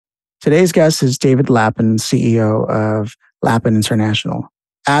Today's guest is David Lapin, CEO of Lapin International.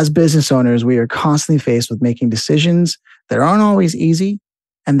 As business owners, we are constantly faced with making decisions that aren't always easy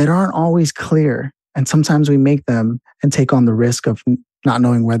and that aren't always clear. And sometimes we make them and take on the risk of not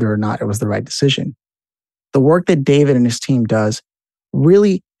knowing whether or not it was the right decision. The work that David and his team does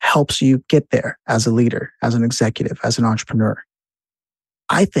really helps you get there as a leader, as an executive, as an entrepreneur.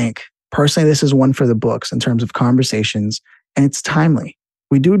 I think personally, this is one for the books in terms of conversations, and it's timely.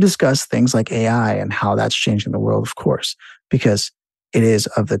 We do discuss things like AI and how that's changing the world, of course, because it is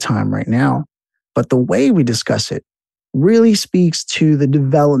of the time right now. But the way we discuss it really speaks to the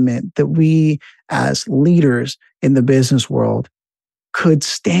development that we as leaders in the business world could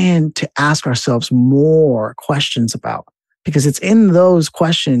stand to ask ourselves more questions about, because it's in those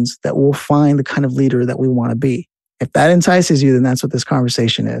questions that we'll find the kind of leader that we want to be. If that entices you, then that's what this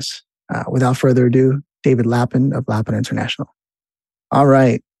conversation is. Without further ado, David Lapin of Lapin International. All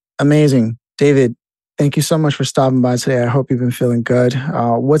right. Amazing. David, thank you so much for stopping by today. I hope you've been feeling good.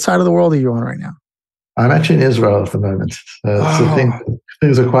 What side of the world are you on right now? I'm actually in Israel at the moment. So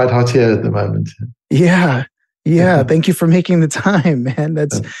things are quite hot here at the moment. Yeah. Yeah. Thank you for making the time, man.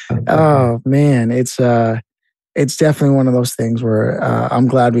 It's definitely one of those things where I'm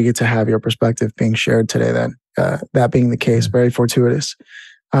glad we get to have your perspective being shared today then. That being the case, very fortuitous.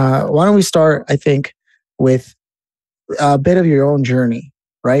 Why don't we start, I think, with a bit of your own journey,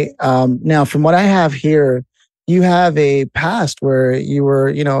 right? Now, from what I have here, you have a past where you were,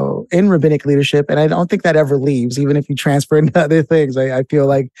 in rabbinic leadership, and I don't think that ever leaves, even if you transfer into other things. I feel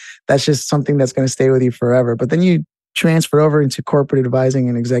like that's just something that's going to stay with you forever. But then you transferred over into corporate advising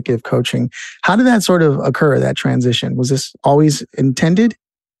and executive coaching. How did that sort of occur, that transition? Was this always intended?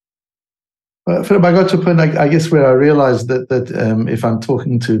 Well, Philip, I got to a point, I guess, where I realized that if I'm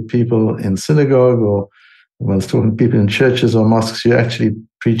talking to people in synagogue or when I was talking to people in churches or mosques, you're actually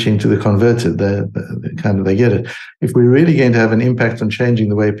preaching to the converted. They get it. If we're really going to have an impact on changing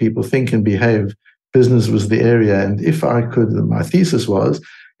the way people think and behave, business was the area. And my thesis was,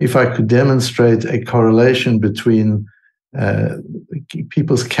 if I could demonstrate a correlation between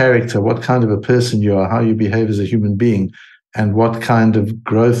people's character, what kind of a person you are, how you behave as a human being, and what kind of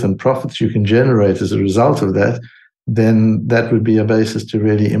growth and profits you can generate as a result of that, then that would be a basis to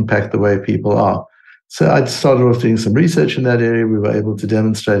really impact the way people are. So I started off doing some research in that area. We were able to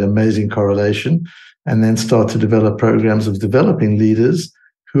demonstrate amazing correlation and then start to develop programs of developing leaders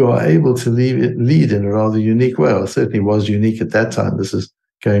who are able to lead in a rather unique way. Well, it certainly was unique at that time. This is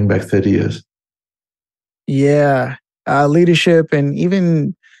going back 30 years. Yeah. Leadership and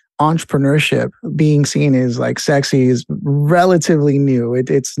even entrepreneurship being seen as like sexy is relatively new.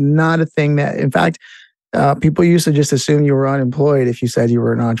 It's not a thing that, in fact, people used to just assume you were unemployed if you said you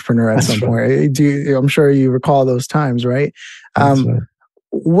were an entrepreneur at some point. I'm sure you recall those times, right? Right.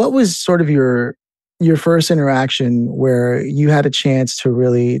 What was sort of your first interaction where you had a chance to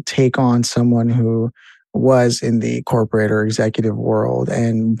really take on someone who was in the corporate or executive world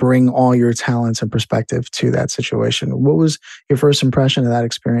and bring all your talents and perspective to that situation? What was your first impression of that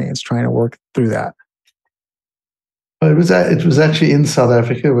experience, trying to work through that? It was actually in South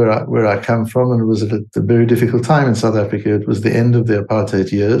Africa where I come from, and it was at a very difficult time in South Africa. It was the end of the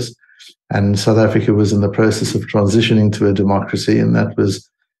apartheid years, and South Africa was in the process of transitioning to a democracy, and it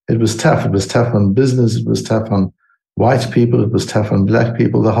was tough. It was tough on business. It was tough on white people. It was tough on black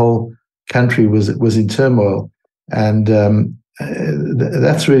people. The whole country was in turmoil, and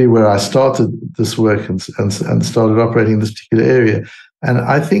that's really where I started this work and started operating in this particular area. And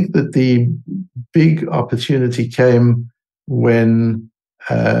I think that the big opportunity came when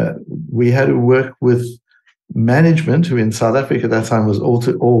we had to work with management, who in South Africa at that time was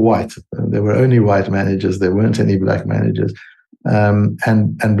all white. There were only white managers. There weren't any black managers.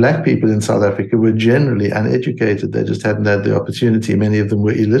 And black people in South Africa were generally uneducated. They just hadn't had the opportunity. Many of them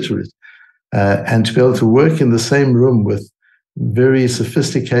were illiterate. And to be able to work in the same room with very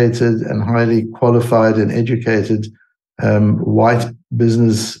sophisticated and highly qualified and educated white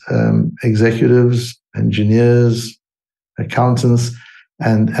business executives, engineers, accountants,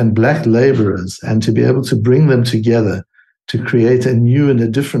 and black laborers, and to be able to bring them together to create a new and a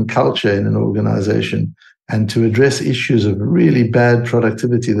different culture in an organization, and to address issues of really bad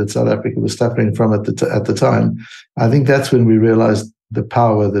productivity that South Africa was suffering from at the time. I think that's when we realized the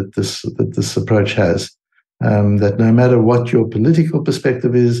power that this approach has. That no matter what your political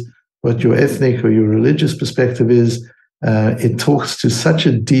perspective is, what your ethnic or your religious perspective is, it talks to such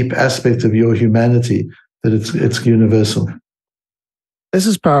a deep aspect of your humanity that it's universal. This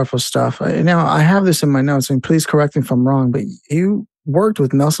is powerful stuff. Now, I have this in my notes, and please correct me if I'm wrong, but you worked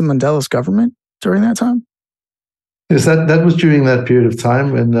with Nelson Mandela's government during that time? Yes, that was during that period of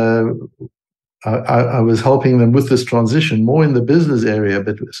time when I was helping them with this transition, more in the business area,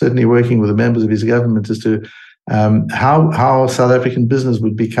 but certainly working with the members of his government as to how South African business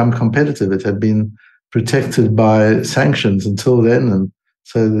would become competitive. It had been protected by sanctions until then, and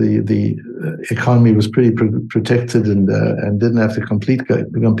so the economy was pretty protected and didn't have to compete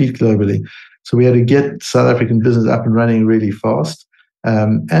globally. So we had to get South African business up and running really fast.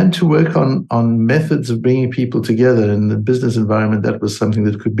 And to work on methods of bringing people together in the business environment. That was something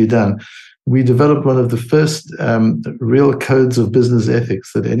that could be done. We developed one of the first real codes of business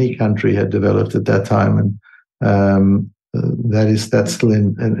ethics that any country had developed at that time, and that's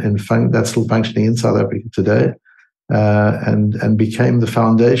still functioning in South Africa today, and became the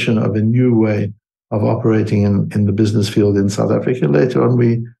foundation of a new way of operating in the business field in South Africa. Later on,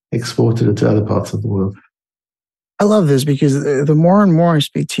 we exported it to other parts of the world. I love this because the more and more I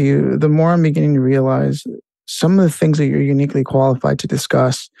speak to you, the more I'm beginning to realize some of the things that you're uniquely qualified to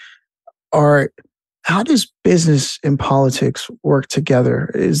discuss are how does business and politics work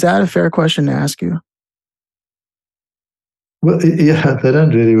together? Is that a fair question to ask you? Well, yeah, they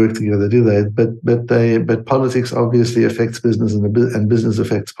don't really work together, do they? But politics obviously affects business, and business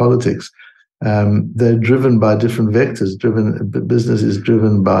affects politics. They're driven by different vectors. Business is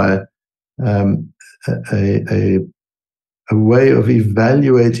driven by a way of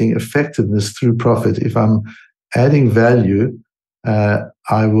evaluating effectiveness through profit. If I'm adding value,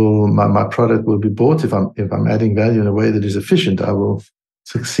 my product will be bought. If I'm adding value in a way that is efficient, I will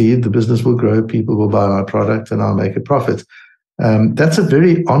succeed. The business will grow. People will buy my product, and I'll make a profit. That's a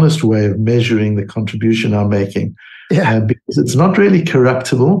very honest way of measuring the contribution I'm making. Yeah. Because it's not really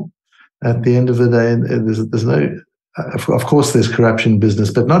corruptible. At the end of the day, there's no. Of course, there's corruption in business,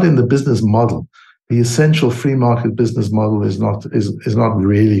 but not in the business model. The essential free market business model is not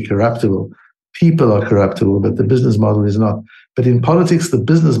really corruptible. People are corruptible, but the business model is not. But in politics, the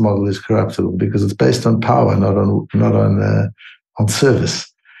business model is corruptible because it's based on power, not on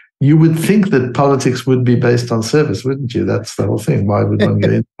service. You would think that politics would be based on service, wouldn't you? That's the whole thing. Why would one go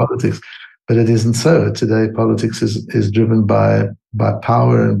into politics? But it isn't so. Today, politics is driven by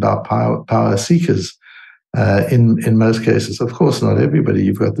power and by power seekers. In most cases, of course, not everybody.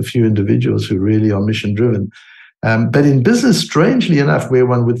 You've got the few individuals who really are mission driven. But in business, strangely enough, where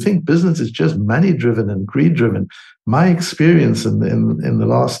one would think business is just money driven and greed driven, my experience in the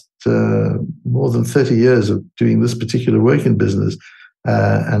last more than 30 years of doing this particular work in business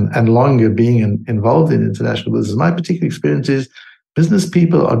and longer being involved in international business, my particular experience is business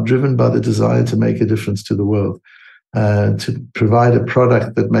people are driven by the desire to make a difference to the world. To provide a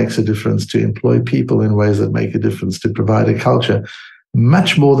product that makes a difference, to employ people in ways that make a difference, to provide a culture,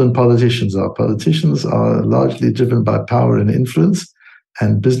 much more than politicians are. Politicians are largely driven by power and influence,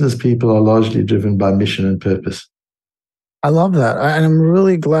 and business people are largely driven by mission and purpose. I love that, and I'm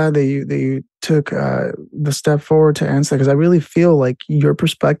really glad that you took the step forward to answer that, because I really feel like your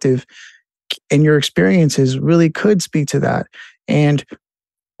perspective and your experiences really could speak to that. And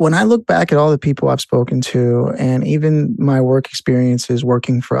when I look back at all the people I've spoken to and even my work experiences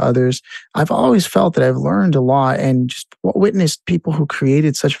working for others, I've always felt that I've learned a lot and just witnessed people who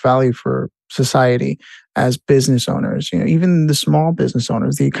created such value for society as business owners, even the small business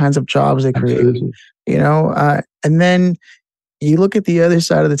owners, the kinds of jobs they create, and then you look at the other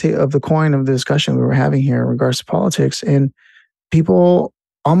side of the coin of the discussion we were having here in regards to politics, and people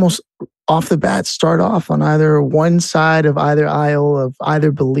almost off the bat start off on either one side of either aisle of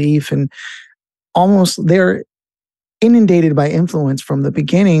either belief, and almost they're inundated by influence from the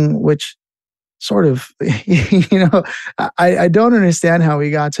beginning, which sort of, I don't understand how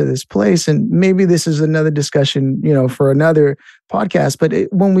we got to this place. And maybe this is another discussion, for another podcast. But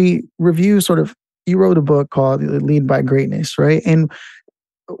when we review you wrote a book called Lead by Greatness, right? And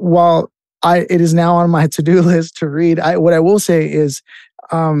while it is now on my to-do list to read, what I will say is,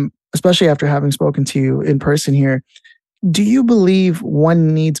 especially after having spoken to you in person here, do you believe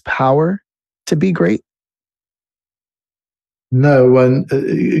one needs power to be great? No,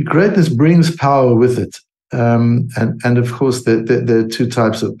 greatness brings power with it. And of course, there are two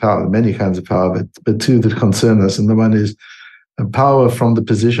types of power, many kinds of power, but two that concern us. And the one is power from the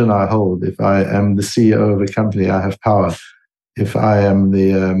position I hold. If I am the CEO of a company, I have power. If I am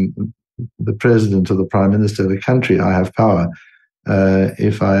the president or the prime minister of a country, I have power.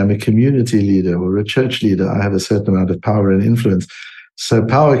 If I am a community leader or a church leader, I have a certain amount of power and influence. So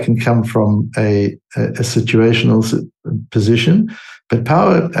power can come from a situational position, but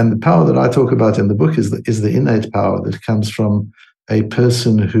the power that I talk about in the book is the innate power that comes from a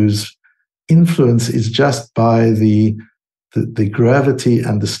person whose influence is just by the gravity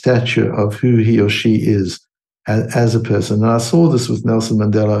and the stature of who he or she is. as a person. And I saw this with Nelson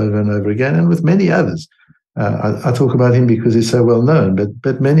Mandela over and over again, and with many others. I talk about him because he's so well known,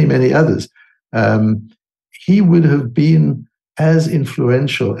 but many, many others. He would have been as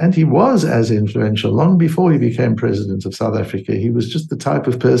influential, and he was as influential long before he became president of South Africa. He was just the type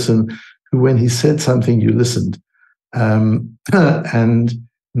of person who, when he said something, you listened. And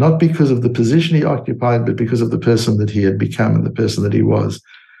not because of the position he occupied, but because of the person that he had become and the person that he was.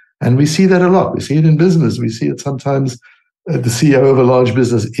 And we see that a lot. We see it in business. We see it sometimes. The CEO of a large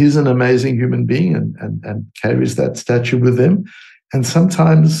business is an amazing human being and carries that stature with them. And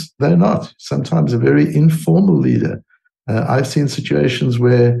sometimes they're not. Sometimes a very informal leader. I've seen situations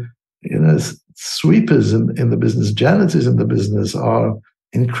where, sweepers in the business, janitors in the business are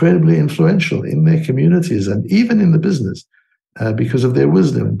incredibly influential in their communities and even in the business because of their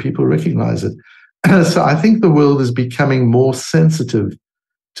wisdom, and people recognize it. So I think the world is becoming more sensitive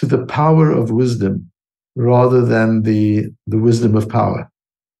to the power of wisdom rather than the wisdom of power.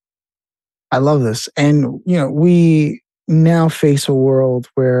 I love this. And, we now face a world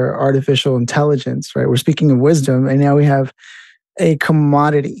where artificial intelligence, right? We're speaking of wisdom, and now we have a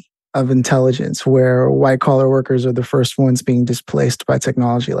commodity of intelligence where white collar workers are the first ones being displaced by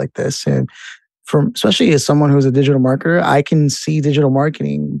technology like this. And especially as someone who's a digital marketer, I can see digital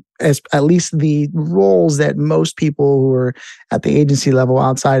marketing as at least the roles that most people who are at the agency level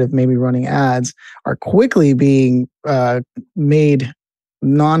outside of maybe running ads are quickly being made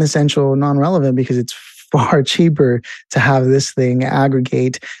non-essential, non-relevant, because it's far cheaper to have this thing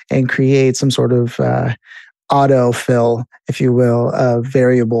aggregate and create some sort of autofill, if you will, of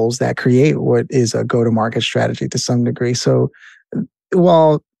variables that create what is a go-to-market strategy to some degree. So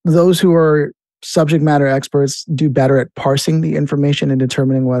while those who are subject matter experts do better at parsing the information and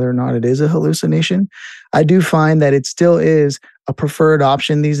determining whether or not it is a hallucination, I do find that it still is a preferred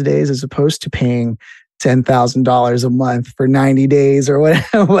option these days, as opposed to paying $10,000 a month for 90 days or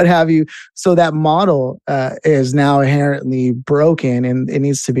what have you. So that model is now inherently broken and it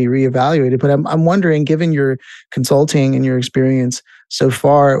needs to be reevaluated. But I'm wondering, given your consulting and your experience so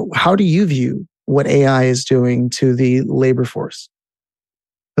far, how do you view what AI is doing to the labor force?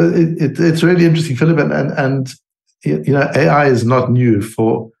 It's really interesting, Philip, and AI is not new.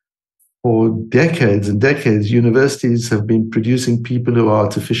 For decades and decades, universities have been producing people who are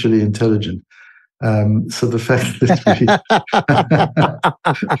artificially intelligent. So the fact that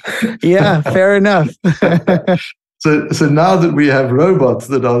yeah, fair enough. So now that we have robots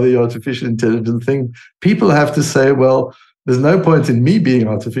that are the artificial intelligent thing, people have to say, well, there's no point in me being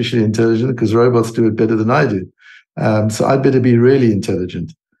artificially intelligent because robots do it better than I do. So I'd better be really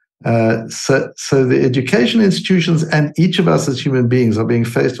intelligent. So the education institutions and each of us as human beings are being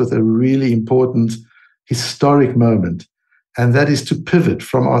faced with a really important historic moment. And that is to pivot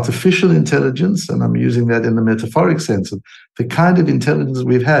from artificial intelligence, and I'm using that in the metaphoric sense of the kind of intelligence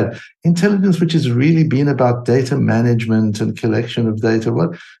we've had, intelligence which has really been about data management and collection of data.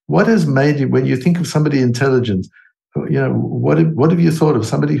 What has made you, when you think of somebody intelligent, what have you thought of?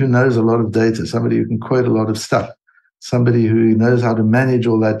 Somebody who knows a lot of data, somebody who can quote a lot of stuff, somebody who knows how to manage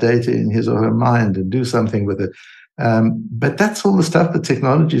all that data in his or her mind and do something with it. But that's all the stuff that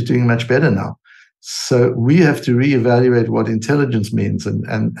technology is doing much better now. So we have to reevaluate what intelligence means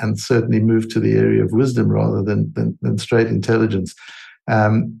and certainly move to the area of wisdom rather than straight intelligence.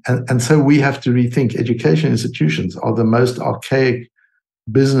 And so we have to rethink. Education institutions are the most archaic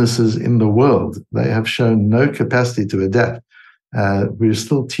businesses in the world. They have shown no capacity to adapt. We're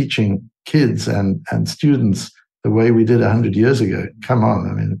still teaching kids and students the way we did 100 years ago. Come on,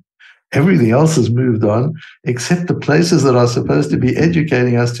 I mean, everything else has moved on except the places that are supposed to be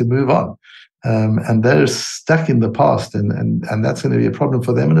educating us to move on. And they're stuck in the past, and that's going to be a problem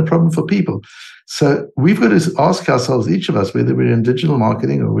for them and a problem for people. So we've got to ask ourselves, each of us, whether we're in digital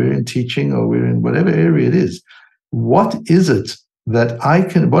marketing or we're in teaching or we're in whatever area it is, what is it that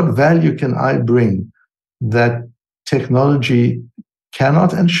what value can I bring that technology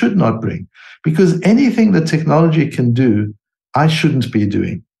cannot and should not bring? Because anything that technology can do, I shouldn't be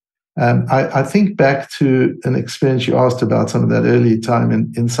doing. I think back to an experience you asked about, some of that early time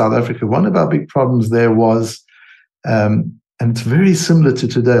in South Africa. One of our big problems there was, and it's very similar to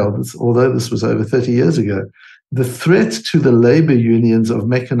today, although this was over 30 years ago, the threat to the labor unions of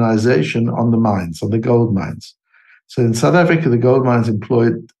mechanization on the mines, on the gold mines. So in South Africa, the gold mines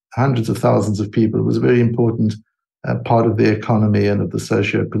employed hundreds of thousands of people. It was a very important part of the economy and of the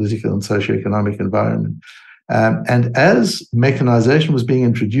socio-political and socio-economic environment. And as mechanization was being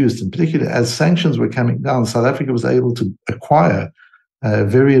introduced, and particularly as sanctions were coming down, South Africa was able to acquire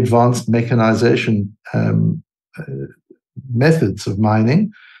very advanced mechanization methods of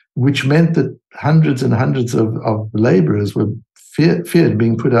mining which meant that hundreds and hundreds of laborers were feared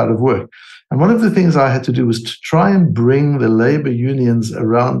being put out of work. And one of the things I had to do was to try and bring the labor unions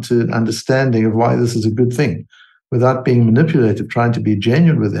around to an understanding of why this is a good thing, without being manipulative, trying to be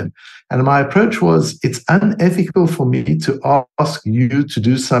genuine with them. And my approach was, it's unethical for me to ask you to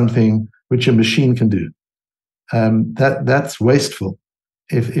do something which a machine can do. That's wasteful.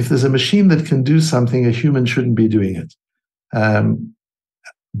 If there's a machine that can do something, a human shouldn't be doing it.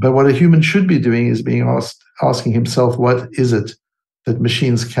 But what a human should be doing is asking himself, what is it that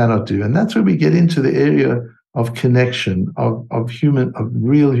machines cannot do? And that's where we get into the area of connection, of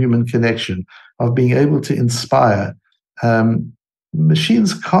real human connection, of being able to inspire.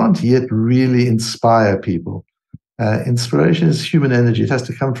 Machines can't yet really inspire people. Inspiration is human energy. It has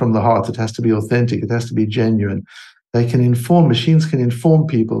to come from the heart. It has to be authentic. It has to be genuine. They can inform, machines can inform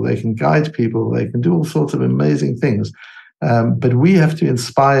people. They can guide people. They can do all sorts of amazing things. But we have to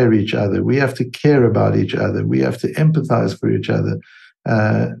inspire each other. We have to care about each other. We have to empathize for each other.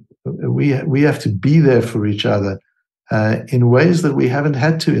 We have to be there for each other in ways that we haven't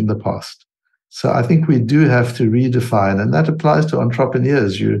had to in the past. So I think we do have to redefine, and that applies to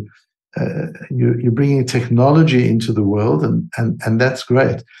entrepreneurs. You're bringing technology into the world, and that's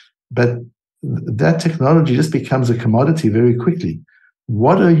great. But that technology just becomes a commodity very quickly.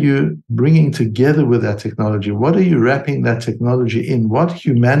 What are you bringing together with that technology? What are you wrapping that technology in? What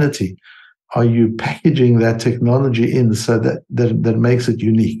humanity are you packaging that technology in so that makes it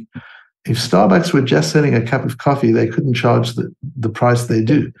unique? If Starbucks were just selling a cup of coffee, they couldn't charge the price they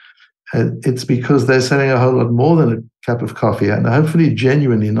do. It's because they're selling a whole lot more than a cup of coffee, and hopefully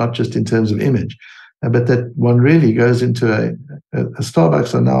genuinely, not just in terms of image, but that one really goes into a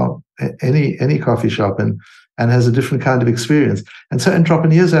Starbucks or now any coffee shop and has a different kind of experience. And so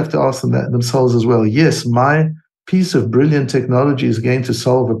entrepreneurs have to ask themselves as well, yes, my piece of brilliant technology is going to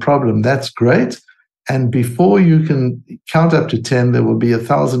solve a problem. That's great. And before you can count up to 10, there will be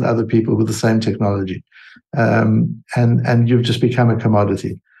 1,000 other people with the same technology. And you've just become a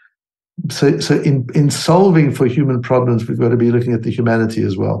commodity. So in solving for human problems, we've got to be looking at the humanity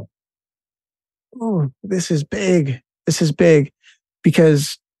as well. Oh, this is big. This is big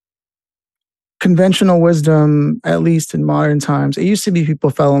because conventional wisdom, at least in modern times, it used to be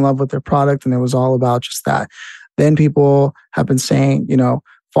people fell in love with their product and it was all about just that. Then people have been saying,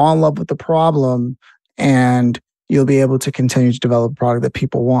 fall in love with the problem and you'll be able to continue to develop a product that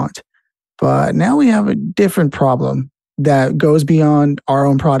people want. But now we have a different problem that goes beyond our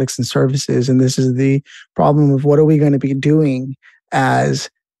own products and services. And this is the problem of what are we going to be doing as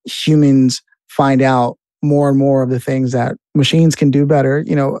humans find out more and more of the things that machines can do better.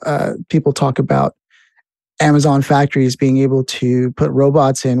 People talk about Amazon factories being able to put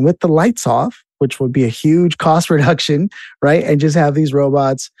robots in with the lights off, which would be a huge cost reduction, right? And just have these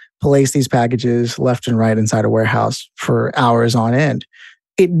robots place these packages left and right inside a warehouse for hours on end.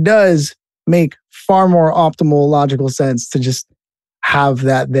 It does make far more optimal, logical sense to just have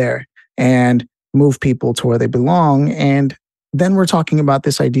that there and move people to where they belong. And then we're talking about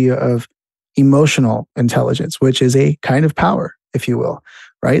this idea of emotional intelligence, which is a kind of power, if you will,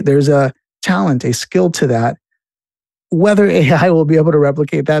 right? There's a talent, a skill to that. Whether AI will be able to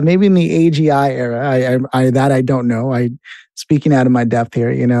replicate that, maybe in the AGI era, I don't know. Speaking out of my depth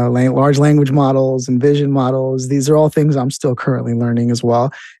here, large language models and vision models, these are all things I'm still currently learning as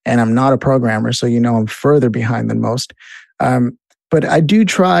well. And I'm not a programmer, so I'm further behind than most. But I do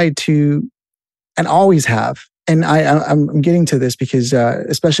try to, and always have, and I'm getting to this because,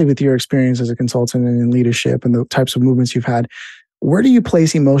 especially with your experience as a consultant and in leadership and the types of movements you've had, where do you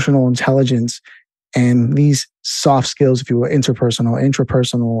place emotional intelligence and these soft skills, if you will, interpersonal,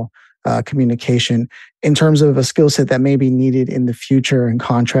 intrapersonal communication, in terms of a skill set that may be needed in the future, in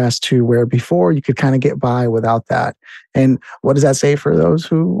contrast to where before you could kind of get by without that? And what does that say for those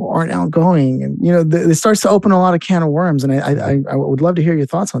who aren't outgoing? And it starts to open a lot of can of worms. And I would love to hear your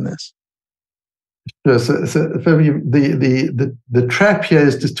thoughts on this. Sure. So for me, the trap here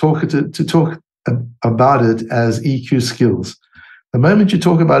is to talk about it as EQ skills. The moment you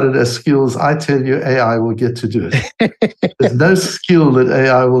talk about it as skills, I tell you AI will get to do it. There's no skill that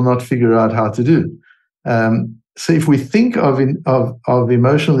AI will not figure out how to do. So if we think of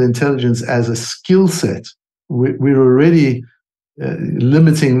emotional intelligence as a skill set, we're already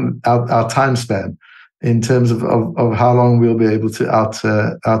limiting our time span in terms of how long we'll be able to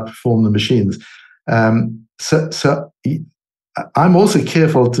outperform the machines. So I'm also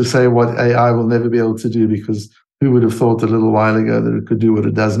careful to say what AI will never be able to do, because who would have thought a little while ago that it could do what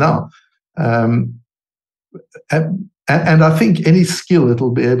it does now? And I think any skill it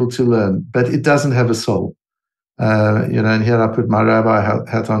will be able to learn, but it doesn't have a soul. And here I put my rabbi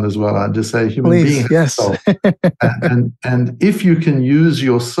hat on as well. I just say human being Please, has a yes. soul. and if you can use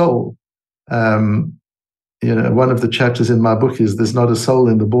your soul, one of the chapters in my book is "There's not a soul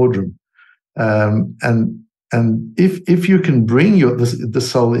in the boardroom," and if you can bring the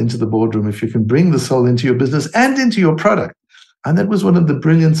soul into the boardroom, if you can bring the soul into your business and into your product, and that was one of the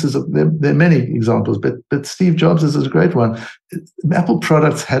brilliances of there are many examples, but Steve Jobs is a great one. Apple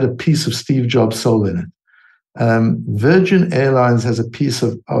products had a piece of Steve Jobs' soul in it. Virgin Airlines has a piece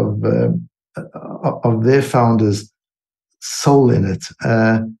of their founders' soul in it.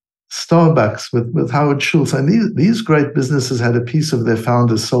 Starbucks with Howard Schultz, and these great businesses had a piece of their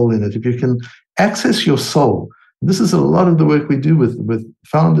founders' soul in it. If you can access your soul, this is a lot of the work we do with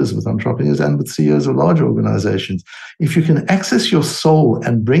founders, with entrepreneurs, and with CEOs of large organizations. If you can access your soul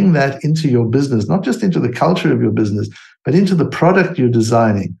and bring that into your business, not just into the culture of your business, but into the product you're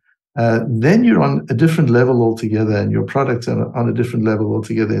designing, then you're on a different level altogether, and your product's on a different level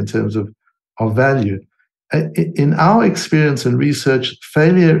altogether in terms of value. In our experience and research,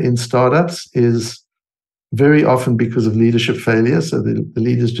 failure in startups is very often because of leadership failure. So the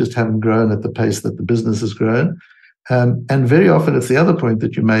leaders just haven't grown at the pace that the business has grown. And very often it's the other point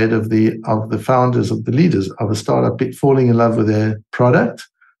that you made of the founders, of the leaders of a startup falling in love with their product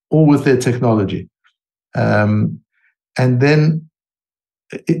or with their technology. And then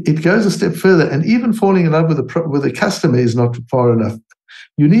it goes a step further, and even falling in love with a customer is not far enough.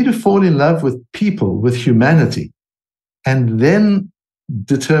 You need to fall in love with people, with humanity, and then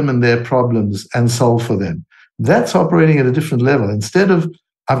determine their problems and solve for them. That's operating at a different level. Instead of,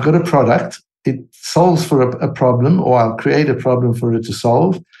 I've got a product, it solves for a problem, or I'll create a problem for it to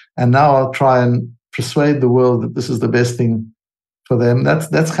solve, and now I'll try and persuade the world that this is the best thing for them.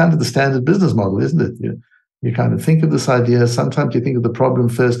 That's kind of the standard business model, isn't it? You kind of think of this idea. Sometimes you think of the problem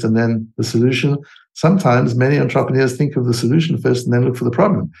first and then the solution. Sometimes many entrepreneurs think of the solution first and then look for the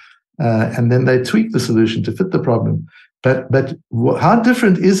problem. And then they tweak the solution to fit the problem. But how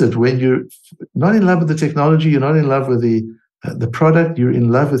different is it when you're not in love with the technology, you're not in love with the product, you're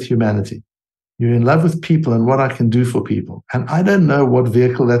in love with humanity. You're in love with people and what I can do for people. And I don't know what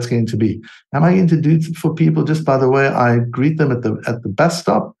vehicle that's going to be. Am I going to do it for people just by the way I greet them at the bus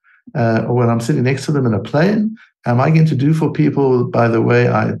stop? Or when I'm sitting next to them in a plane? Am I going to do for people by the way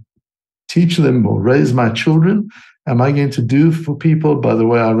I teach them or raise my children? Am I going to do for people by the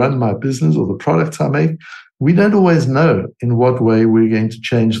way I run my business or the products I make? We don't always know in what way we're going to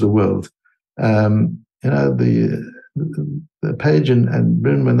change the world. The Page and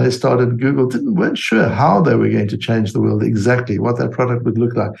Bryn, when they started Google, weren't sure how they were going to change the world exactly, what that product would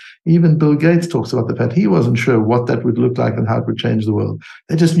look like. Even Bill Gates talks about the fact he wasn't sure what that would look like and how it would change the world.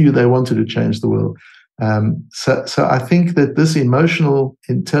 They just knew they wanted to change the world. So I think that this emotional,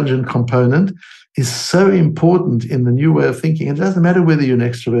 intelligent component is so important in the new way of thinking. It doesn't matter whether you're an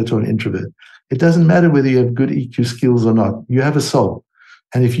extrovert or an introvert. It doesn't matter whether you have good EQ skills or not. You have a soul.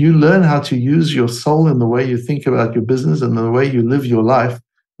 And if you learn how to use your soul in the way you think about your business and the way you live your life,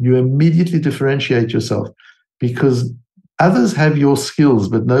 you immediately differentiate yourself, because others have your skills,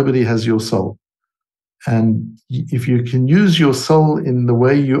 but nobody has your soul. And if you can use your soul in the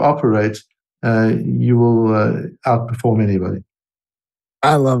way you operate, you will outperform anybody.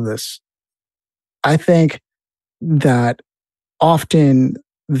 I love this. I think that often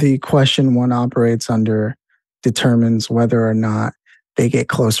the question one operates under determines whether or not they get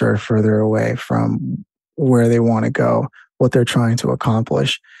closer or further away from where they want to go, what they're trying to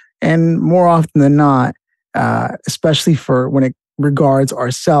accomplish. And more often than not, especially for when it regards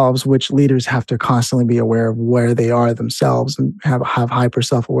ourselves, which leaders have to constantly be aware of where they are themselves and have hyper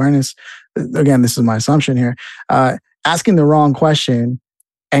self-awareness. Again, this is my assumption here. Asking the wrong question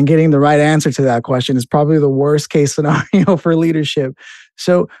and getting the right answer to that question is probably the worst case scenario for leadership.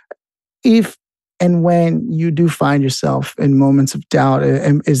 So if and when you do find yourself in moments of doubt,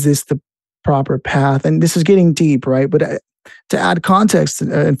 is this the proper path? And this is getting deep, right? But to add context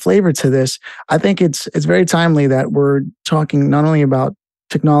and flavor to this, I think it's very timely that we're talking not only about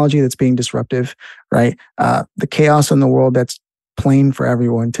technology that's being disruptive, right? The chaos in the world that's plain for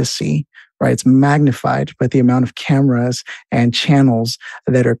everyone to see, right? It's magnified by the amount of cameras and channels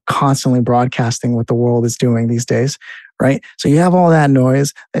that are constantly broadcasting what the world is doing these days, right? So you have all that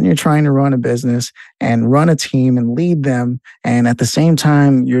noise, then you're trying to run a business and run a team and lead them. And at the same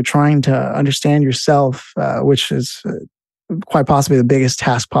time, you're trying to understand yourself, which is quite possibly the biggest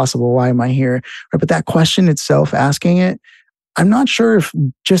task possible. Why am I here? Right? But that question itself, asking it, I'm not sure if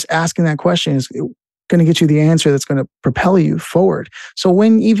just asking that question is going to get you the answer that's going to propel you forward. So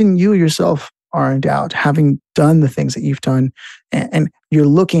when even you yourself are in doubt, having done the things that you've done, and you're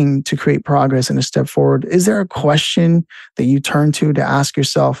looking to create progress and a step forward, is there a question that you turn to ask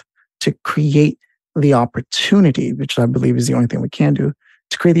yourself to create the opportunity, which I believe is the only thing we can do,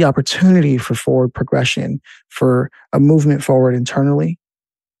 to create the opportunity for forward progression, for a movement forward internally?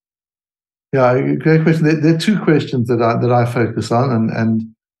 Yeah, great question. There are two questions that I focus on,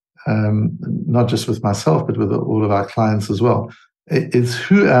 and not just with myself, but with all of our clients as well. It's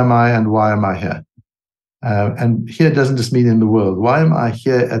who am I and why am I here? And here doesn't just mean in the world. Why am I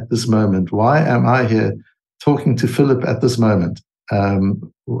here at this moment? Why am I here talking to Philip at this moment?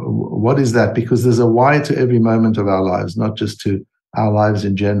 What is that? Because there's a why to every moment of our lives, not just to our lives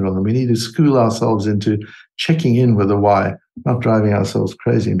in general. And we need to school ourselves into checking in with the why, not driving ourselves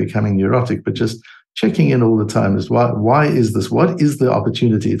crazy and becoming neurotic, but just checking in all the time. Is why is this? What is the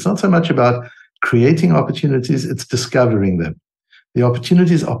opportunity? It's not so much about creating opportunities, it's discovering them. The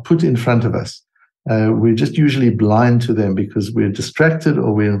opportunities are put in front of us. We're just usually blind to them because we're distracted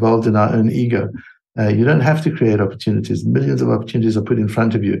or we're involved in our own ego. You don't have to create opportunities. Millions of opportunities are put in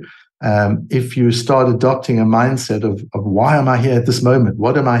front of you. If you start adopting a mindset of why am I here at this moment?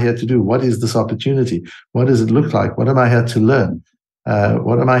 What am I here to do? What is this opportunity? What does it look like? What am I here to learn?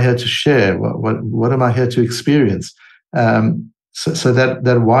 What am I here to share? What am I here to experience? So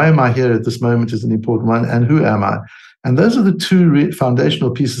that why am I here at this moment is an important one. And who am I? And those are the two foundational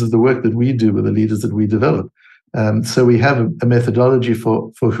pieces of the work that we do with the leaders that we develop. So we have a methodology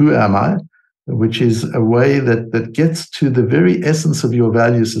for who am I, which is a way that gets to the very essence of your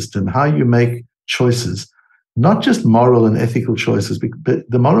value system, how you make choices, not just moral and ethical choices, but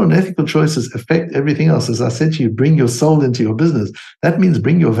the moral and ethical choices affect everything else. As I said to you, bring your soul into your business. That means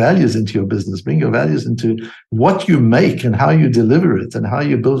bring your values into your business, bring your values into what you make and how you deliver it and how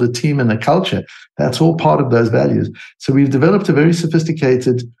you build a team and a culture. That's all part of those values. So we've developed a very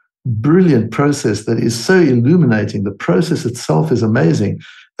sophisticated, brilliant process that is so illuminating. The process itself is amazing.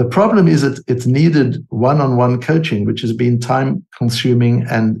 The problem is that it's needed one-on-one coaching, which has been time-consuming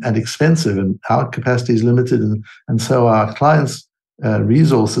and expensive, and our capacity is limited, and so our clients'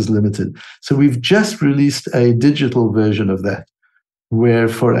 resources limited. So we've just released a digital version of that, where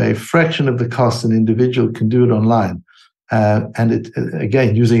for a fraction of the cost, an individual can do it online, and it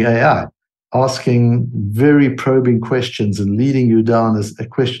again using AI, asking very probing questions and leading you down as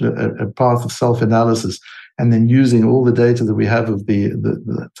a path of self-analysis. And then using all the data that we have of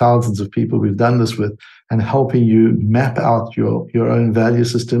the thousands of people we've done this with, and helping you map out your own value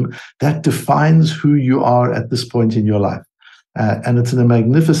system that defines who you are at this point in your life. And it's a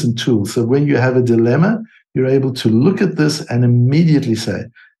magnificent tool. So when you have a dilemma, you're able to look at this and immediately say,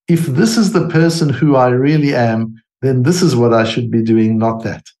 if this is the person who I really am, then this is what I should be doing, not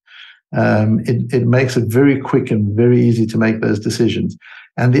that. It makes it very quick and very easy to make those decisions.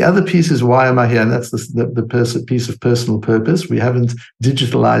 And the other piece is why am I here? And that's the piece of personal purpose. We haven't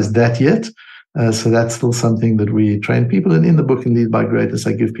digitalized that yet. So that's still something that we train people. And in the book, in Lead by Greatness,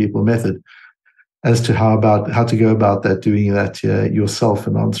 I give people a method as to how to go about that, doing that yourself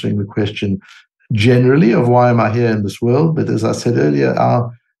and answering the question generally of why am I here in this world. But as I said earlier,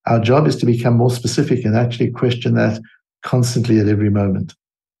 our job is to become more specific and actually question that constantly at every moment.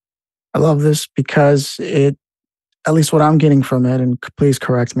 I love this because at least what I'm getting from it, and please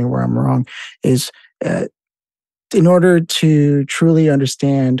correct me where I'm wrong, is in order to truly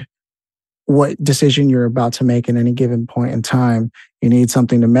understand what decision you're about to make at any given point in time, you need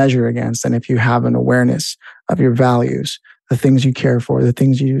something to measure against. And if you have an awareness of your values, the things you care for, the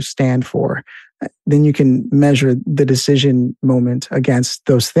things you stand for, then you can measure the decision moment against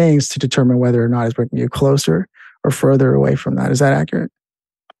those things to determine whether or not it's bringing you closer or further away from that. Is that accurate?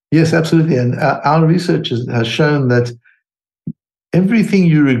 Yes, absolutely. And our research has shown that everything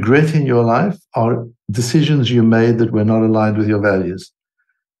you regret in your life are decisions you made that were not aligned with your values.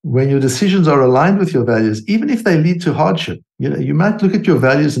 When your decisions are aligned with your values, even if they lead to hardship, you might look at your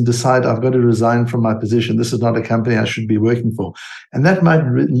values and decide, I've got to resign from my position. This is not a company I should be working for. And that might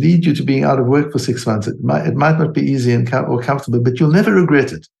lead you to being out of work for 6 months. It might not be easy or comfortable, but you'll never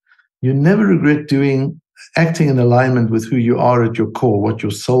regret it. You never regret acting in alignment with who you are at your core, what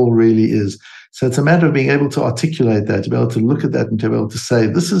your soul really is. So it's a matter of being able to articulate that, to be able to look at that and to be able to say,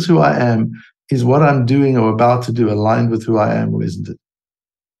 this is who I am. Is what I'm doing or about to do aligned with who I am, or isn't it?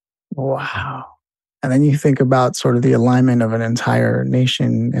 Wow. And then you think about sort of the alignment of an entire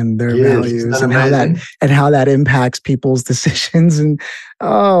nation and their values and how that impacts people's decisions. And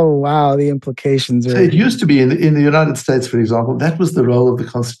oh, wow, the implications are. So it used to be in the United States, for example, that was the role of the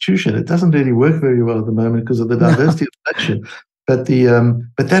Constitution. It doesn't really work very well at the moment because of the diversity of election. but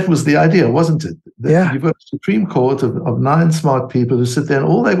that was the idea, wasn't it? That Yeah. you've got a Supreme Court of 9 smart people who sit there, and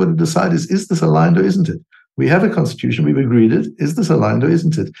all they want to decide is this aligned or isn't it? We have a constitution, we've agreed it. Is this aligned or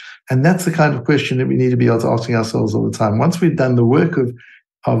isn't it? And that's the kind of question that we need to be asking ourselves all the time. Once we've done the work of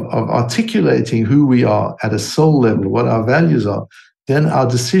articulating who we are at a soul level, what our values are, then our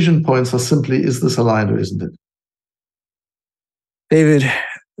decision points are simply, is this aligned or isn't it? David,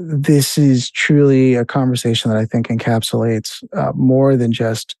 this is truly a conversation that I think encapsulates more than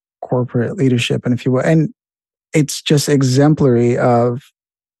just corporate leadership, and if you will, and it's just exemplary of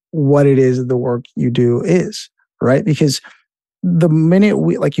what it is the work you do is, right? Because the minute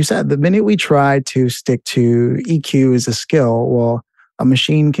we, like you said, the minute we try to stick to EQ as a skill, well, a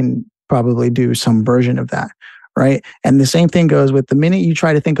machine can probably do some version of that, right? And the same thing goes with the minute you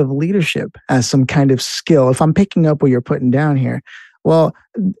try to think of leadership as some kind of skill. If I'm picking up what you're putting down here, well,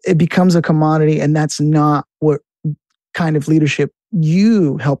 it becomes a commodity, and that's not what kind of leadership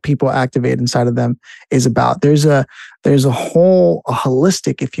you help people activate inside of them is about. There's a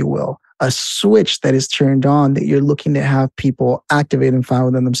holistic, if you will, a switch that is turned on that you're looking to have people activate and find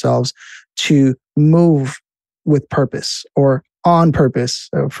within themselves to move with purpose or on purpose,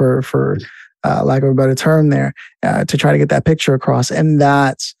 for lack of a better term there, to try to get that picture across. And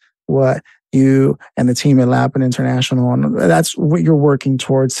that's what you and the team at Lapin International, and that's what you're working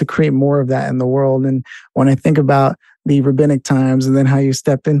towards, to create more of that in the world. And when I think about the rabbinic times and then how you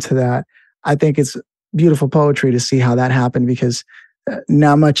stepped into that, I think it's beautiful poetry to see how that happened, because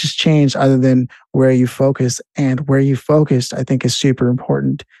not much has changed other than where you focus. And where you focused, I think, is super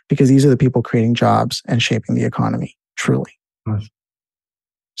important, because these are the people creating jobs and shaping the economy, truly. Nice.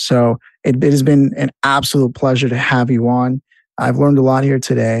 So it has been an absolute pleasure to have you on. I've learned a lot here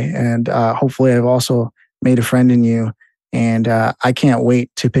today, and hopefully I've also made a friend in you. And I can't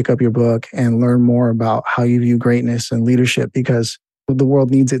wait to pick up your book and learn more about how you view greatness and leadership, because the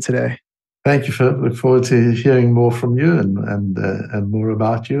world needs it today. Thank you, Phil. Look forward to hearing more from you and more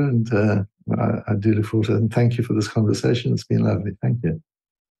about you. And I do look forward to it. And thank you for this conversation. It's been lovely. Thank you.